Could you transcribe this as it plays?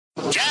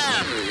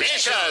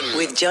Mission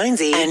with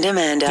Jonesy and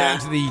Amanda. Down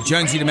to the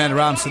Jonesy and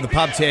Amanda Arms for the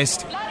pub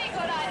test.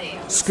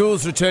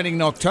 Schools returning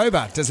in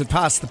October. Does it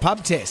pass the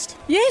pub test?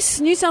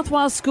 Yes, New South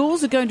Wales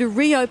schools are going to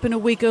reopen a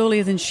week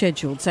earlier than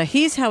scheduled. So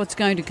here's how it's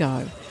going to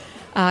go.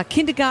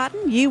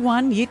 Kindergarten, Year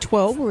 1, Year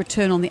 12 will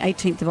return on the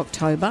 18th of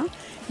October.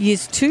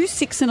 Years 2,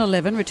 6 and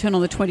 11 return on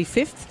the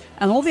 25th.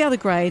 And all the other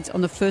grades on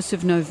the 1st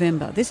of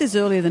November. This is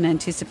earlier than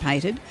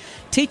anticipated.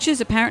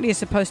 Teachers apparently are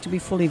supposed to be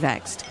fully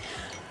vaxxed.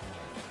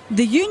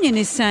 The union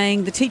is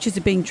saying the teachers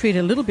are being treated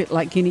a little bit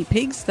like guinea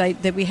pigs,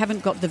 that we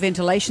haven't got the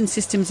ventilation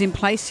systems in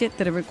place yet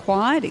that are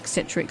required,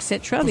 etc.,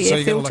 etc. The so air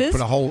you're going filters. to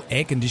put a whole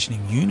air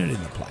conditioning unit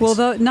in the place. Well,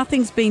 though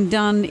nothing's been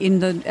done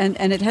and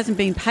it hasn't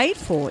been paid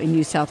for in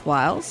New South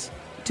Wales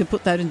to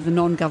put that into the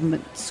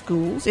non-government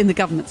schools, in the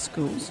government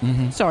schools.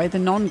 Sorry, the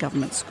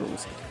non-government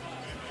schools.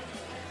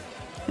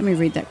 Let me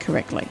read that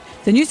correctly.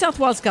 The New South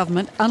Wales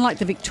government, unlike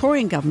the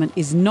Victorian government,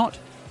 is not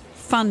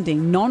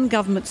funding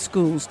non-government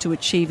schools to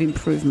achieve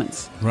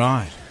improvements.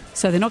 Right.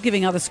 So they're not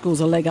giving other schools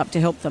a leg up to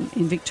help them.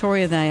 In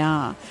Victoria they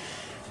are.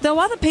 Though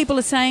other people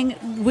are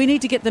saying we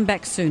need to get them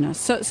back sooner.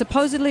 So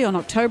supposedly on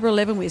October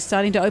 11 we're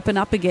starting to open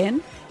up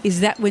again.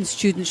 Is that when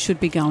students should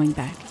be going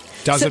back?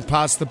 Does it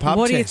pass the pub test?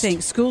 What do you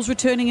think? Schools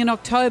returning in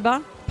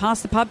October,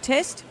 pass the pub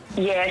test?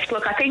 Yes,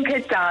 look, I think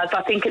it does.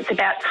 I think it's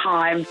about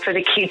time for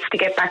the kids to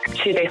get back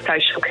to their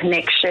social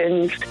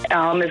connections.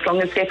 As long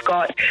as they've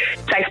got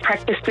safe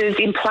practices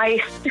in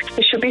place,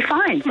 it should be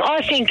fine.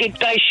 I think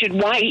they should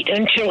wait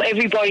until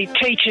everybody,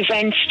 teachers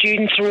and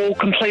students, are all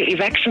completely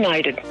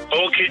vaccinated.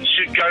 All kids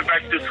should go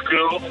back to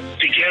school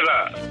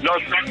together,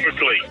 not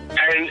separately.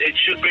 And it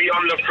should be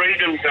on the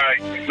Freedom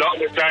Day, not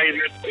the day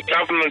that the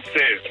government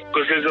says.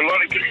 Because there's a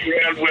lot of kids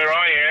around where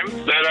I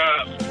am that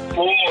are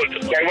bored.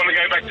 They want to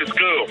go back to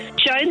school.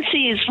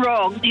 Jonesy is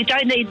wrong. You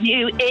don't need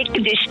new air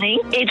conditioning.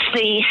 It's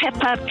the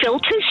HEPA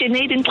filters you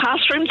need in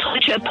classrooms,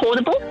 which are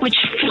portable, which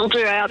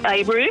filter out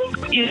a room.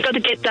 You've got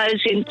to get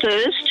those in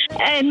first.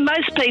 And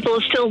most people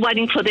are still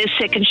waiting for their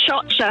second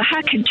shot. So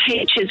how can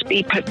teachers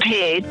be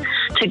prepared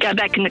to go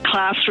back in the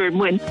classroom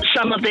when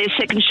some of their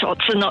second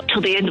shots are not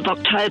till the end of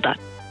October?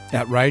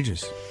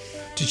 Outrageous.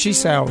 Did she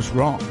say I was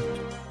wrong?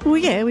 Well,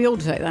 yeah, we all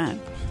say that.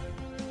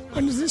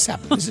 When does this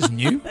happen? This is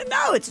new?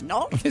 No, it's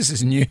not. This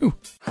is new.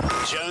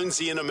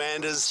 Jonesy and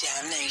Amanda's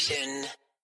Jam Nation.